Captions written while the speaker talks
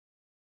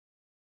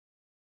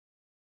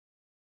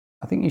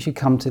I think you should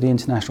come to the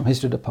International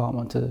History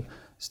Department to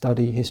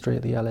study history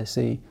at the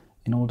LSE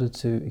in order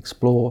to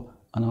explore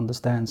and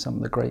understand some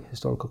of the great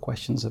historical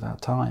questions of our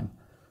time,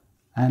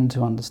 and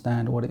to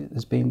understand what it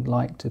has been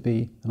like to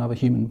be another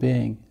human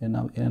being in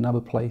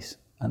another place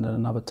and at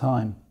another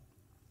time.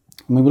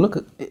 When we look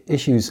at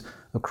issues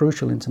of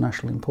crucial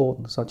international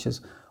importance, such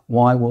as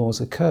why wars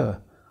occur,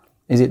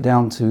 is it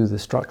down to the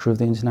structure of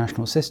the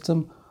international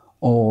system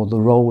or the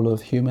role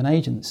of human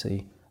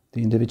agency,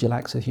 the individual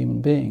acts of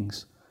human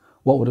beings?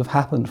 What would have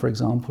happened, for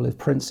example, if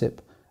Princip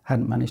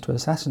hadn't managed to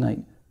assassinate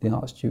the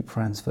Archduke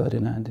Franz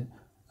Ferdinand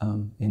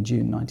in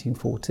June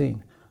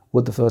 1914?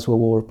 Would the First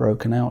World War have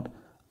broken out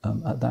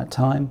at that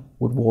time?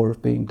 Would war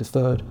have been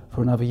deferred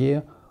for another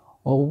year?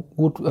 Or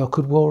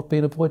could war have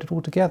been avoided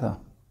altogether?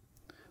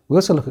 We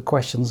also look at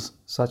questions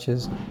such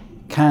as,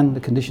 can the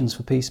conditions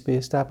for peace be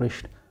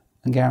established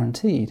and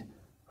guaranteed,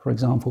 for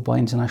example, by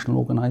international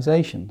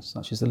organisations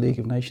such as the League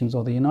of Nations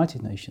or the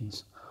United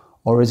Nations?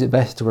 Or is it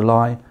best to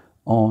rely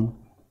on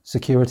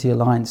security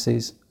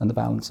alliances and the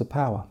balance of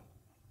power?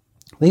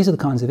 These are the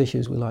kinds of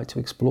issues we like to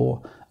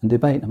explore and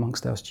debate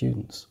amongst our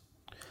students.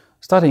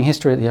 Studying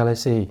history at the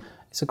LSE,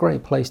 it's a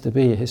great place to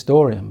be a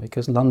historian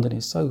because London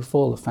is so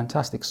full of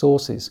fantastic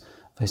sources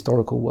for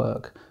historical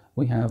work.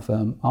 We have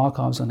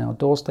archives on our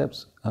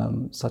doorsteps,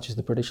 such as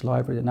the British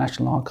Library, the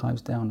National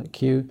Archives down at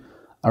Kew.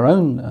 Our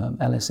own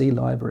LSE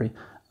library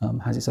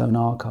has its own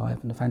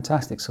archive and a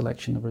fantastic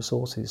selection of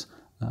resources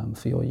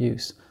for your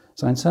use.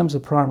 So in terms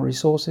of primary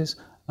sources,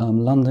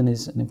 London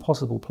is an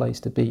impossible place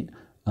to beat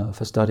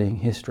for studying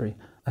history.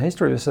 A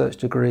history research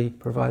degree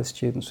provides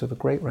students with a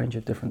great range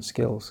of different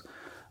skills.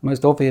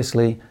 Most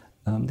obviously,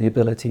 the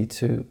ability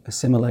to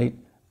assimilate,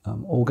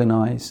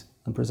 organise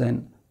and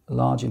present a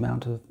large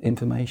amount of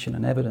information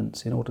and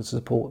evidence in order to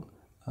support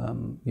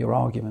your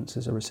arguments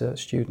as a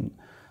research student.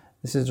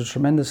 This is a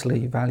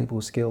tremendously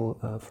valuable skill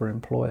for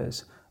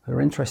employers who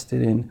are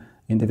interested in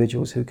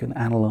individuals who can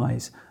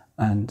analyse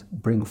and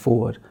bring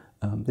forward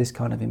this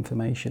kind of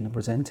information and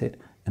present it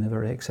in a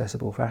very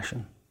accessible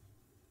fashion.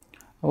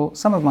 Well,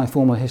 some of my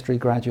former history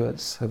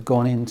graduates have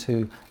gone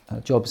into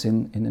jobs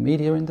in the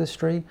media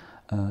industry.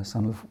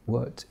 Some have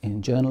worked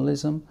in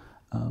journalism.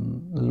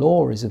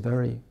 Law is a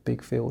very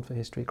big field for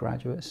history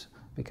graduates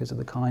because of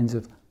the kinds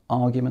of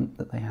argument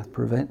that they have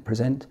to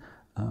present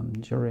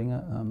during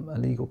a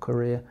legal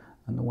career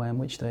and the way in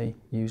which they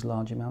use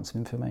large amounts of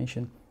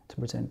information to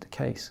present the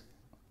case.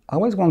 I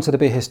always wanted to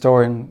be a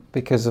historian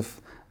because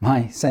of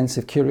my sense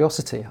of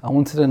curiosity. I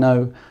wanted to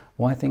know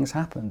why things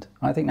happened.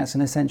 I think that's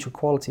an essential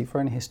quality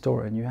for any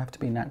historian. You have to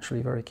be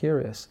naturally very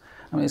curious.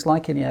 I mean, it's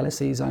like in the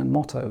LSE's own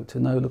motto, to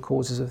know the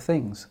causes of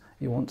things.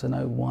 You want to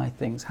know why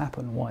things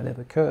happen, why they've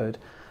occurred.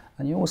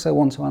 And you also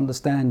want to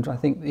understand, I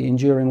think, the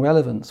enduring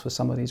relevance for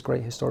some of these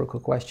great historical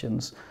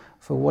questions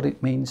for what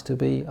it means to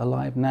be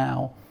alive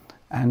now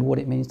and what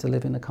it means to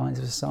live in the kinds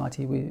of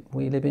society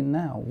we live in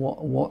now.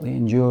 What the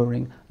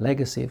enduring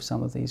legacy of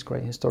some of these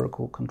great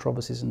historical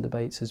controversies and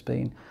debates has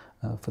been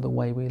for the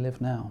way we live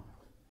now.